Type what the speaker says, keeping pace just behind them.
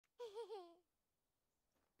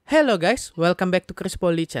Hello guys, welcome back to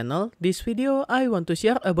ThugWill Ch channel. This video I want to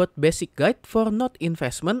share about basic guide for node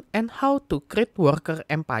investment and how to create worker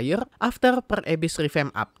empire after per Abyss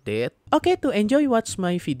revamp update. Okay, to enjoy watch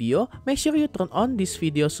my video, make sure you turn on this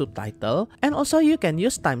video subtitle, and also you can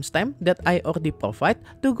use timestamp that I already provide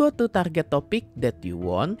to go to target topic that you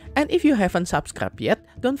want. And if you haven't subscribed yet,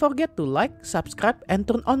 don't forget to like, subscribe, and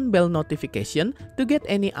turn on bell notification to get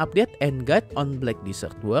any update and guide on Black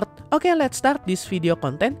Desert World. Okay, let's start this video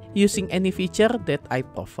content using any feature that I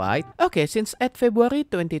provide. Okay, since at February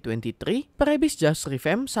 2023, per Abyss just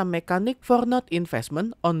revamped some mechanic for node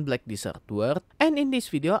investment on Black Desert World. And in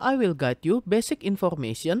this video, I will guide you basic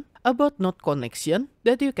information about node connection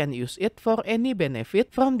that you can use it for any benefit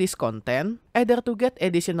from this content, either to get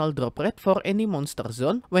additional drop rate for any monster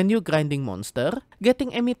zone when you grinding monster, getting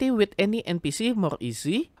MET with any NPC more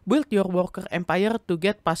easy, build your worker empire to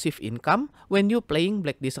get passive income when you playing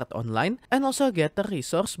Black Desert Online, and also get a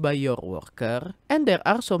resource by your worker. And there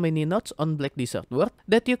are so many nodes on Black Desert World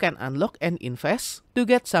that you can unlock and invest to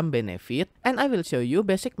get some benefit, and I will show you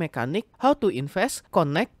basic mechanic how to invest,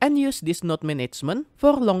 connect, and use this node management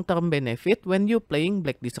for long-term benefit when you playing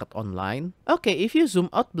Black Desert Online. Okay, if you zoom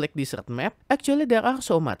out Black Desert map, actually there are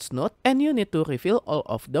so much nodes and you need to reveal all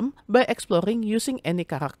of them by exploring using any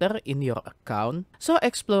character in your account. So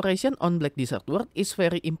exploration on Black Desert World is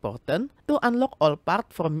very important to unlock all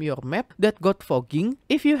part from your map that got fogging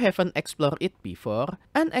if you haven't explored it before.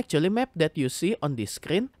 And actually map that you see on this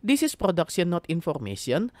screen, this is production node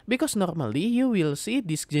information, because normally you will see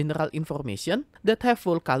this general information that have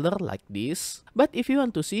full color like this. But if you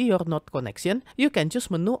want to see your node connection, you can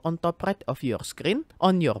choose menu on top right of your screen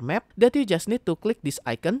on your map that you just need to click this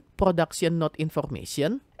icon, production node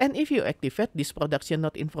information. And if you activate this production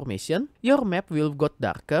node information, your map will get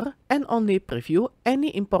darker and only preview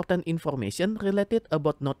any important information related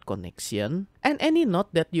about node connection. And any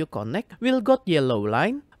node that you connect will got yellow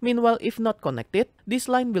line. Meanwhile, if not connected, this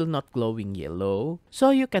line will not glowing yellow. So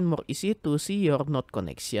you can more easy to see your node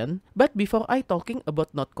connection. But before I talking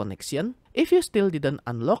about node connection, if you still didn't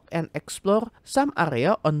unlock and explore some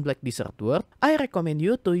area on Black Desert World, I recommend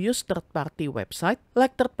you to use third-party website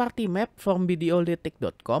like third-party map from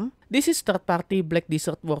BDO.com. This is third-party Black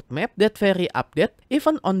Desert World map that very update.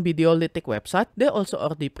 Even on BDO website, they also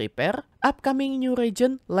already prepare upcoming new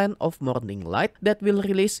region, Land of Morning Light, that will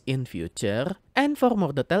release in future. And for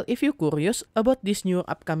more detail, if you curious about this new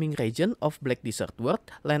upcoming region of Black Desert World,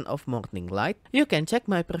 Land of Morning Light, you can check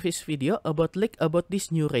my previous video about leak about this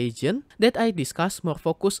new region that I discuss more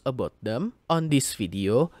focus about them. On this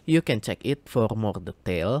video, you can check it for more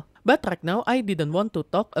detail. But right now, I didn't want to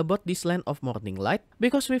talk about this Land of Morning Light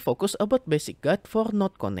because we focus about basic guide for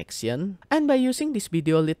node connection. And by using this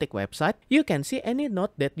BDO website, you can see any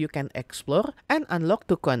node that you can explore and unlock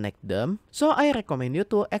to connect them. So I recommend you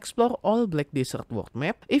to explore all Black Desert World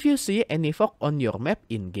map if you see any fog on your map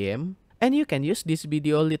in-game. And you can use this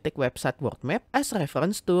BDO website world map as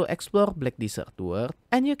reference to explore Black Desert World.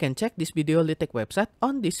 And you can check this BDO website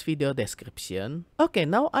on this video description. Okay,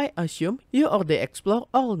 now I assume you already explore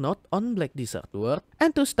all nodes on Black Desert World.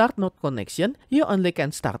 And to start node connection, you only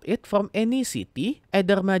can start it from any city,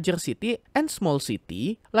 either major city and small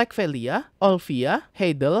city, like Velia, Olvia,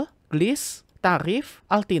 Heidel, Gliss, Tarif,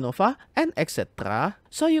 Altinova, and etc.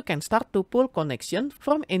 So you can start to pull connection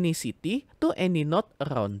from any city to any node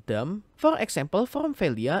around them. For example, from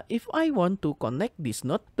Velia, if I want to connect this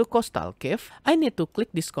node to Coastal Cave, I need to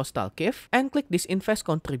click this Coastal Cave and click this invest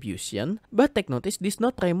contribution. But take notice, this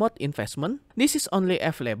not remote investment. This is only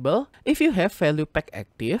available if you have value pack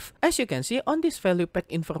active. As you can see on this value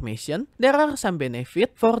pack information, there are some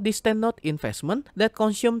benefit for this 10 node investment that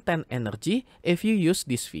consume 10 energy if you use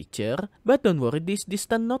this feature. But don't worry, this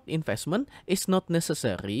 10 node investment is not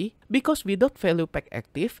necessary because without value pack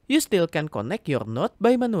active, you still can connect your node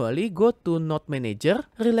by manually go to node manager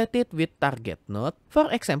related with target node.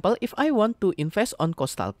 For example, if I want to invest on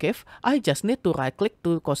Coastal Cave, I just need to right click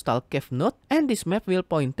to Coastal Cave node and this map will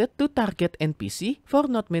point it to target NPC for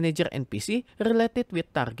node manager NPC related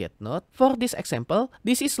with target node. For this example,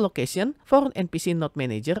 this is location for NPC node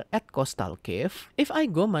manager at Coastal Cave. If I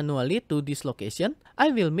go manually to this location, I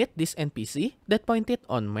will meet this NPC that pointed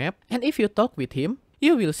on map, and if you talk with him,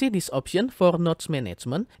 you will see this option for nodes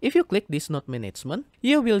management. If you click this node management,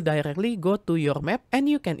 you will directly go to your map and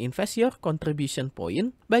you can invest your contribution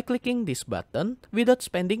point by clicking this button without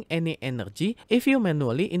spending any energy if you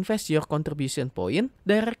manually invest your contribution point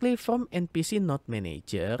directly from NPC node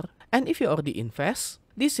manager. And if you already invest,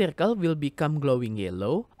 this circle will become glowing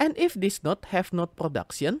yellow. And if this node have node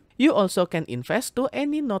production, you also can invest to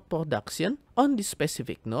any node production on this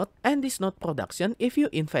specific node, and this node production, if you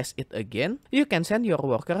invest it again, you can send your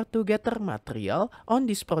worker to gather material on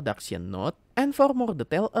this production node. And for more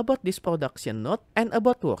detail about this production node and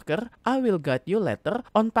about worker, I will guide you later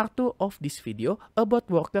on part 2 of this video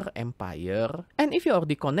about worker empire. And if you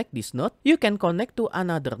already connect this node, you can connect to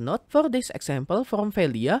another node. For this example, from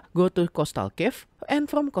Velia, go to Coastal Cave,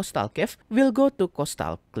 and from Coastal Cave, we'll go to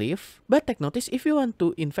Coastal Cliff. But take notice, if you want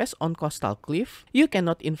to invest on Coastal Cliff, you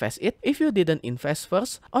cannot invest it if you didn't invest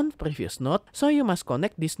first on previous node, so you must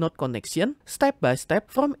connect this node connection step by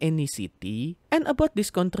step from any city. And about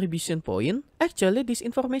this contribution point, actually this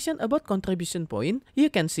information about contribution point, you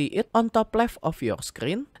can see it on top left of your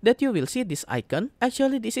screen, that you will see this icon.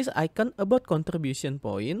 Actually this is icon about contribution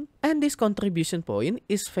point, and this contribution point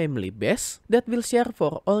is family based that will share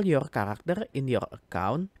for all your character in your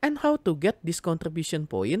account. And how to get this contribution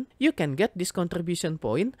point? You can get this contribution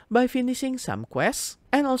point by finishing some quests.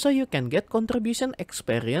 And also you can get contribution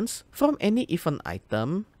experience from any event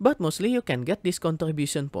item, but mostly you can get this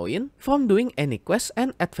contribution point from doing any quest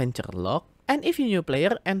and adventure log. And if you're a new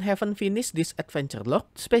player and haven't finished this adventure log,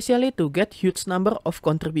 especially to get huge number of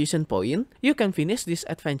contribution point, you can finish this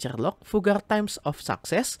adventure log Fugar Times of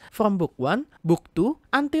Success from book 1, book 2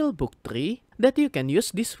 until book 3. That you can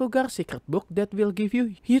use this Fugar secret book that will give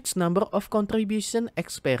you huge number of contribution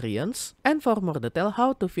experience. And for more detail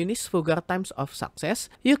how to finish Fugar Times of Success,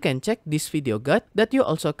 you can check this video guide that you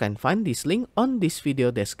also can find this link on this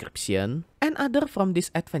video description. And other from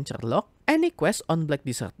this adventure log, any quest on Black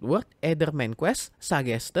Desert World, either main quest,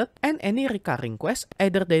 suggested, and any recurring quest,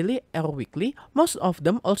 either daily or weekly, most of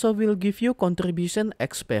them also will give you contribution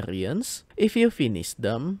experience if you finish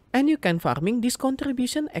them. And you can farming this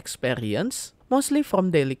contribution experience mostly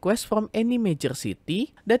from daily quests from any major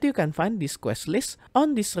city, that you can find this quest list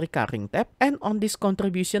on this recurring tab and on this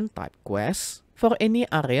contribution type quest for any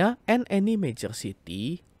area and any major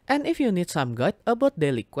city. And if you need some guide about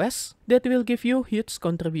daily quests that will give you huge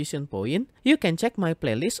contribution point, you can check my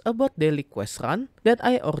playlist about daily quest run that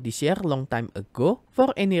I already shared long time ago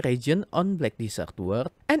for any region on Black Desert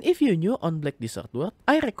World. And if you're new on Black Desert World,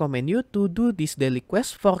 I recommend you to do this daily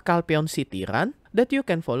quest for Calpheon City run, that you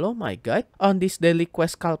can follow my guide on this daily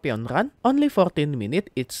quest Calpheon run, only 14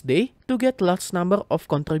 minutes each day to get large number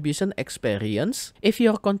of contribution experience if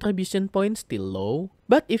your contribution point still low.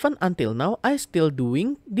 But even until now, I still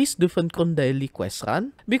doing this Duvenkron daily quest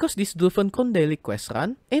run, because this Duvenkron daily quest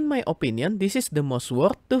run, in my opinion, this is the most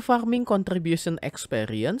worth to farming contribution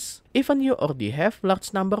experience, even you already have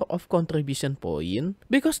large number of contribution point,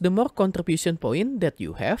 because the more contribution point that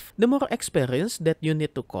you have, the more experience that you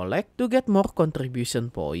need to collect to get more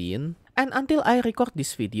contribution point. And until I record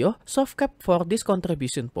this video, soft cap for this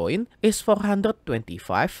contribution point is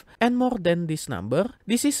 425, and more than this number,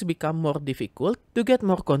 this is become more difficult to get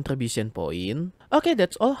more contribution point. Okay,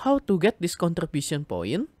 that's all how to get this contribution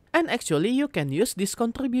point. And actually, you can use this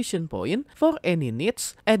contribution point for any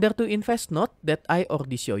needs, either to invest node that I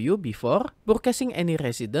already show you before, purchasing any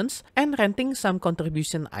residence, and renting some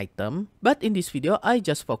contribution item. But in this video, I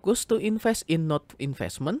just focus to invest in node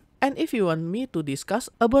investment. And if you want me to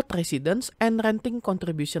discuss about residence and renting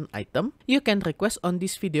contribution item, you can request on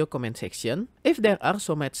this video comment section. If there are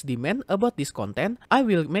so much demand about this content, I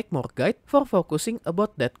will make more guide for focusing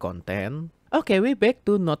about that content. Okay, we back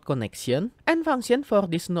to node connection. And function for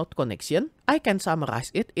this node connection, I can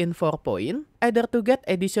summarize it in 4 points. Either to get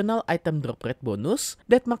additional item drop rate bonus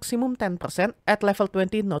that maximum 10% at level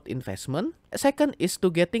 20 node investment. Second is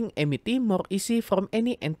to getting MET more easy from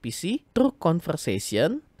any NPC through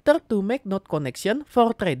conversation. Third, to make node connection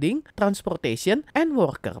for trading, transportation, and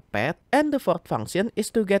worker pet. And the fourth function is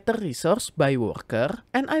to gather resource by worker.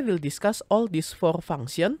 And I will discuss all these 4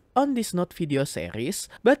 functions on this node video series.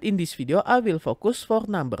 But in this video, I will focus for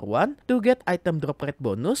number 1, to get item drop rate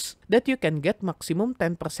bonus that you can get maximum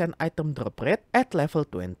 10% item drop rate at level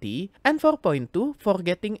 20. And for point 2, for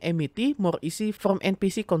getting MET more easy from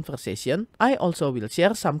NPC conversation, I also will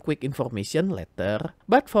share some quick information later.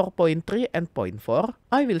 But for point 3 and point 4,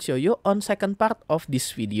 I will show you on second part of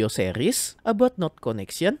this video series about node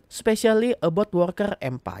connection, especially about worker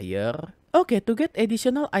empire. Okay, to get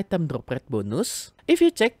additional item drop rate bonus, if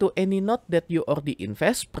you check to any node that you already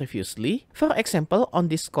invest previously, for example on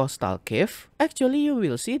this Coastal Cave, actually you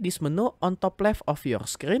will see this menu on top left of your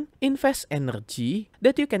screen, invest energy,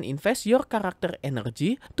 that you can invest your character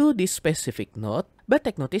energy to this specific node. But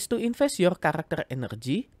take notice, to invest your character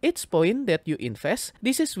energy, each point that you invest,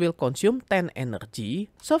 this is will consume 10 energy.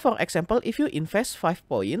 So for example, if you invest 5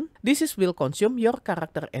 points, this is will consume your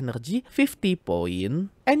character energy 50 points.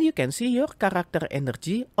 And you can see your character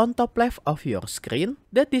energy on top left of your screen. screen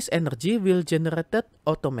that this energy will generated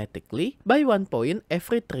automatically by 1 point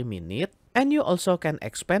every 3 minutes. And you also can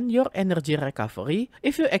expand your energy recovery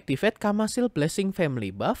if you activate KAIMANA Blessing Family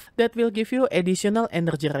buff that will give you additional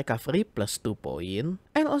energy recovery plus 2 points.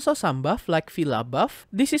 And also some buff like Villa buff,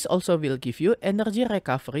 this is also will give you energy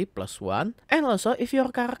recovery plus 1. And also if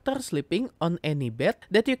your character sleeping on any bed,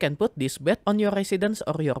 that you can put this bed on your residence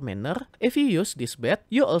or your manor. If you use this bed,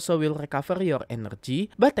 you also will recover your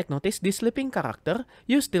energy. But take notice, this sleeping character,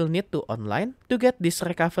 you still need to online to get this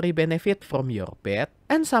recovery benefit from your bed.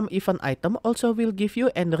 And some event item also will give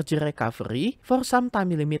you energy recovery for some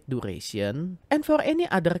time limit duration. And for any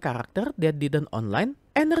other character that didn't online,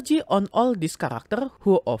 energy on all this character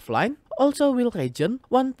who offline also will regen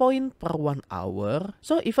 1 point per 1 hour.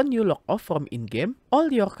 So even you log off from in-game,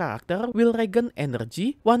 all your character will regen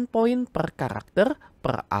energy 1 point per character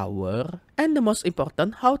per hour. And the most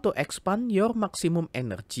important, how to expand your maximum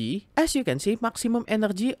energy. As you can see, maximum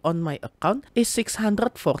energy on my account is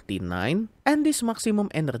 649. And this maximum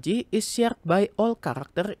energy is shared by all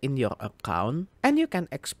character in your account. And you can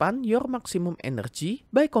expand your maximum energy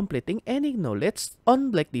by completing any knowledge on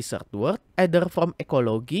Black Desert World, either from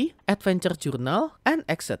Ecology, Adventure Journal, and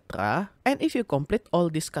etc. And if you complete all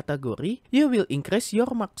this category, you will increase your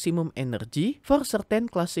maximum energy for certain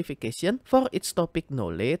classification for its topic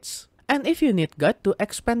knowledge. And if you need guide to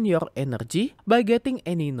expand your energy by getting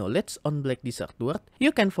any knowledge on Black Desert World,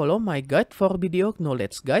 you can follow my guide for BDO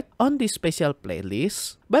knowledge guide on this special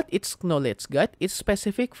playlist. But its knowledge guide is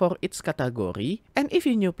specific for its category. And if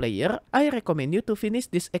you new player, I recommend you to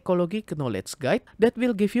finish this ecology knowledge guide that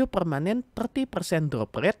will give you permanent 30%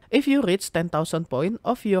 drop rate if you reach 10,000 points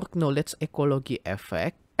of your knowledge ecology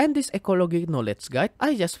effect. And this ecology knowledge guide,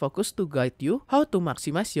 I just focus to guide you how to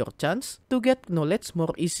maximize your chance to get knowledge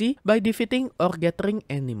more easy by defeating or gathering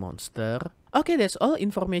any monster. Okay, that's all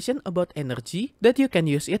information about energy that you can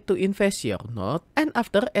use it to invest your node. And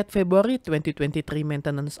after at February 2023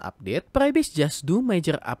 maintenance update, Pribis just do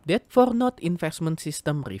major update for node investment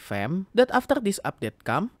system revamp. That after this update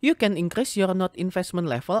come, you can increase your node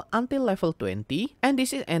investment level until level 20. And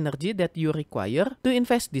this is energy that you require to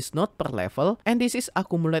invest this node per level. And this is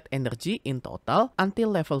accumulate energy in total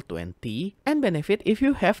until level 20. And benefit, if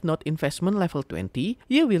you have node investment level 20,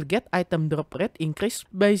 you will get item drop rate increase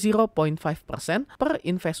by 0.5% per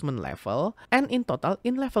investment level, and in total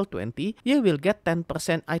in level 20 you will get 10%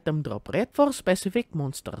 item drop rate for specific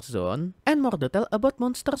monster zone. And more detail about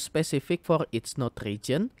monster specific for each node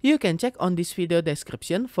region, you can check on this video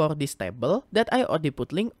description for this table that I already put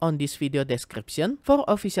link on this video description for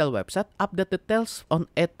official website update details on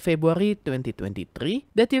 8 February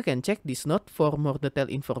 2023 that you can check this node for more detailed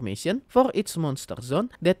information for each monster zone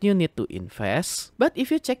that you need to invest. But if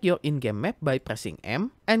you check your in-game map by pressing M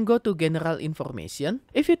and go to general information,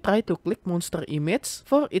 if you try to click monster image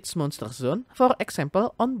for each monster zone, for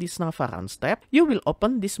example on this Navaran tab, you will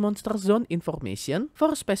open this monster zone information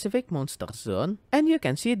for specific monster zone, and you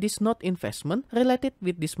can see this node investment related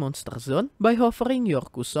with this monster zone by hovering your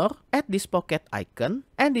cursor at this pocket icon,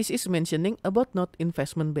 and this is mentioning about node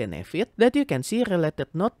investment benefit that you can see related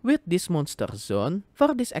node with this monster zone.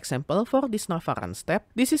 For this example, for this Navaran step,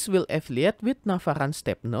 this is will affiliate with Navaran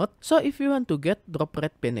step node, so if you want to get drop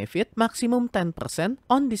rate benefit maximum 10%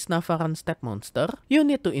 on this Navaran step monster, you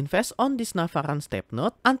need to invest on this Navaran step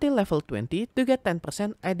node until level 20 to get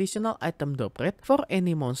 10% additional item drop rate for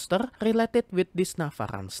any monster related with this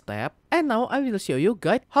Navaran step. And now I will show you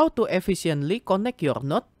guide how to efficiently connect your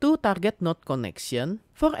node to target node connection.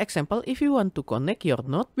 For example, if you want to connect your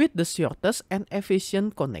node with the shortest and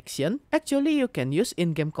efficient connection, actually you can use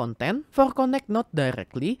in-game content for connect node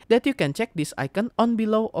directly that you can check this icon on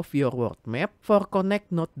below of your world map for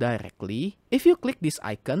connect node directly. If you click this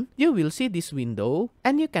icon, you will see this window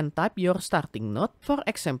and you can type your starting node. For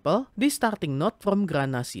example, this starting node from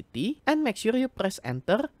Grana City, and make sure you press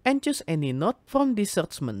enter and choose any node from the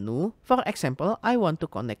search menu. For example, I want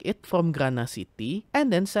to connect it from Grana City,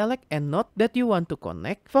 and then select a node that you want to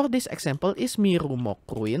connect. For this example is Miru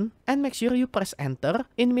Mokruin, and make sure you press enter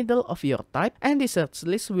in middle of your type and the search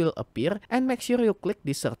list will appear, and make sure you click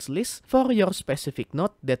the search list for your specific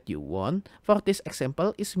node that you want. For this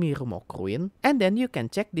example is Miru Mokruin, and then you can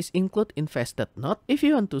check this include invested node if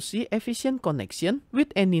you want to see efficient connection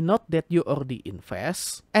with any node that you already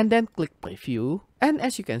invest, and then click preview. And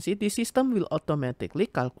as you can see, the system will automatically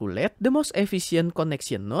calculate the most efficient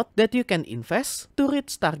connection node that you can invest to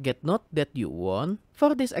reach target node that you want.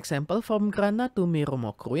 For this example, from Grana to Miru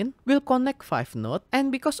Mokruin will connect 5 nodes,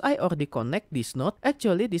 and because I already connect this node,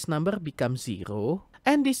 actually this number becomes 0.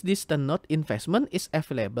 and this distant note investment is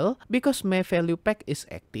available because my value pack is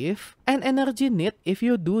active, and energy need if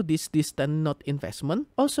you do this distant note investment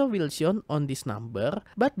also will shown on this number,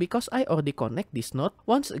 but because I already connect this note,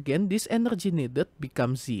 once again this energy needed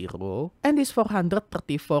becomes 0, and this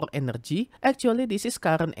 434 energy, actually this is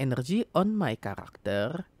current energy on my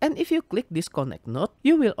character. And if you click this connect node,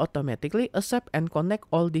 you will automatically accept and connect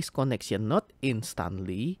all this connection node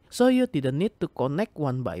instantly, so you didn't need to connect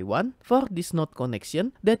one by one for this node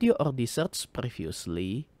connection that you already searched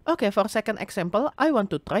previously. Okay, for second example, I want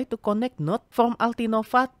to try to connect node from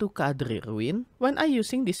Altinova to Kadri Ruin. When I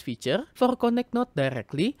using this feature, for connect node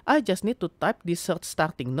directly, I just need to type the search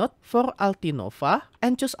starting node for Altinova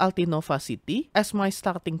and choose Altinova City as my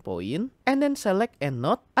starting point, and then select a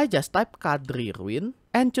node. I just type Kadri Ruin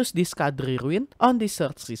and choose this Kadri Ruin on the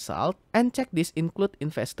search result and check this include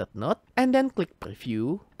invested node and then click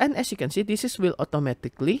preview. And as you can see, this will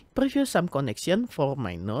automatically preview some connection for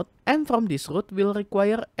my node, and from this route will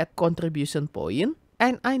require at contribution point,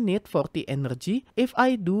 and I need 40 energy if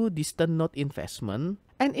I do distant node investment.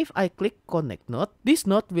 And if I click connect node, this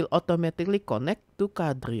node will automatically connect to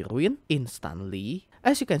Kadri Ruin instantly.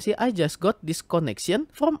 As you can see, I just got this connection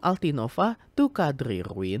from Altinova to Kadri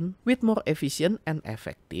Ruin with more efficient and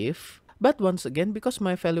effective. But once again, because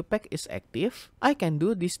my value pack is active, I can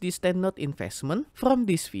do this distant node investment from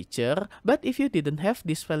this feature. But if you didn't have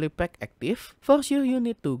this value pack active, for sure you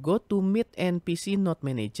need to go to Meet NPC Node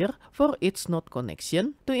Manager for each node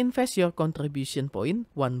connection to invest your contribution point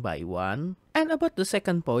one by one. And about the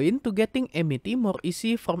second point, to getting MET more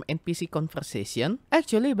easy from NPC conversation,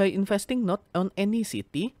 actually by investing node on any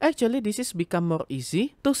city, actually this is become more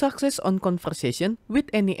easy to success on conversation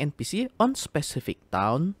with any NPC on specific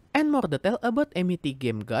town. And more detail about MET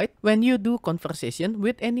game guide, when you do conversation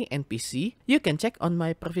with any NPC, you can check on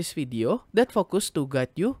my previous video that focus to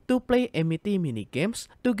guide you to play MET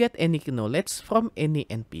minigames to get any knowledge from any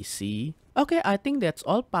NPC. Okay, I think that's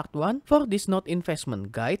all part 1 for this node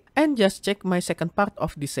investment guide, and just check my second part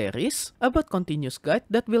of the series about continuous guide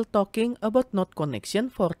that will talking about node connection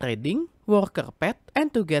for trading, worker pet,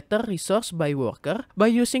 and to gather resource by worker by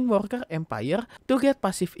using worker empire to get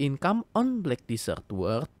passive income on Black Desert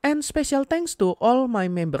World. And special thanks to all my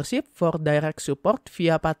membership for direct support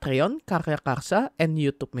via Patreon, Karya Karsa, and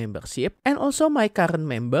YouTube membership, and also my current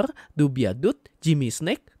member DubyaDude,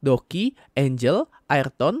 JimmySnakes, Doki, Angel,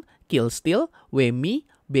 Aeyrton, KiLLSTEAL, Wammy,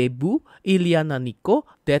 Bebu, Illyananiko,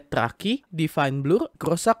 Deathraki, Devineblur,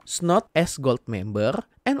 Grosag, Snoods as gold member.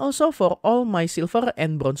 And also for all my silver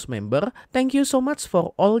and bronze member, thank you so much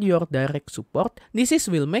for all your direct support. This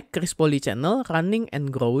will make CripsGang channel running and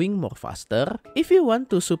growing more faster. If you want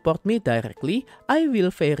to support me directly, I will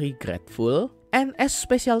very grateful. And as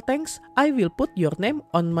special thanks, I will put your name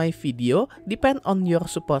on my video depend on your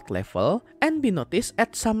support level, and be noticed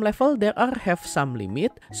at some level there are have some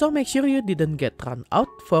limit, so make sure you didn't get run out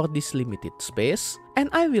for this limited space. And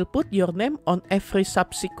I will put your name on every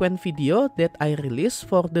subsequent video that I release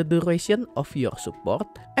for the duration of your support.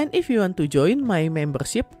 And if you want to join my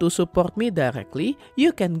membership to support me directly,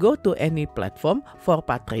 you can go to any platform for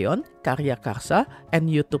Patreon, Karya Karsa, and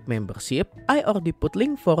YouTube membership. I already put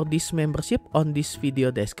link for this membership on this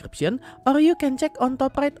video description, or you can check on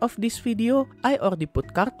top right of this video. I already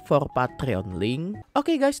put card for Patreon link.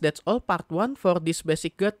 Okay guys, that's all part 1 for this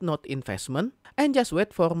basic guide node investment. And just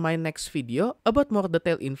wait for my next video about more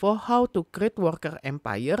detailed info how to create worker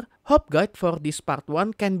empire. Hope guide for this part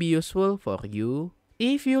 1 can be useful for you.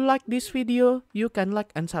 If you like this video, you can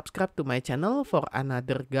like and subscribe to my channel for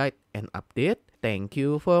another guide and update. Thank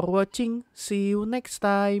you for watching. See you next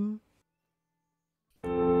time.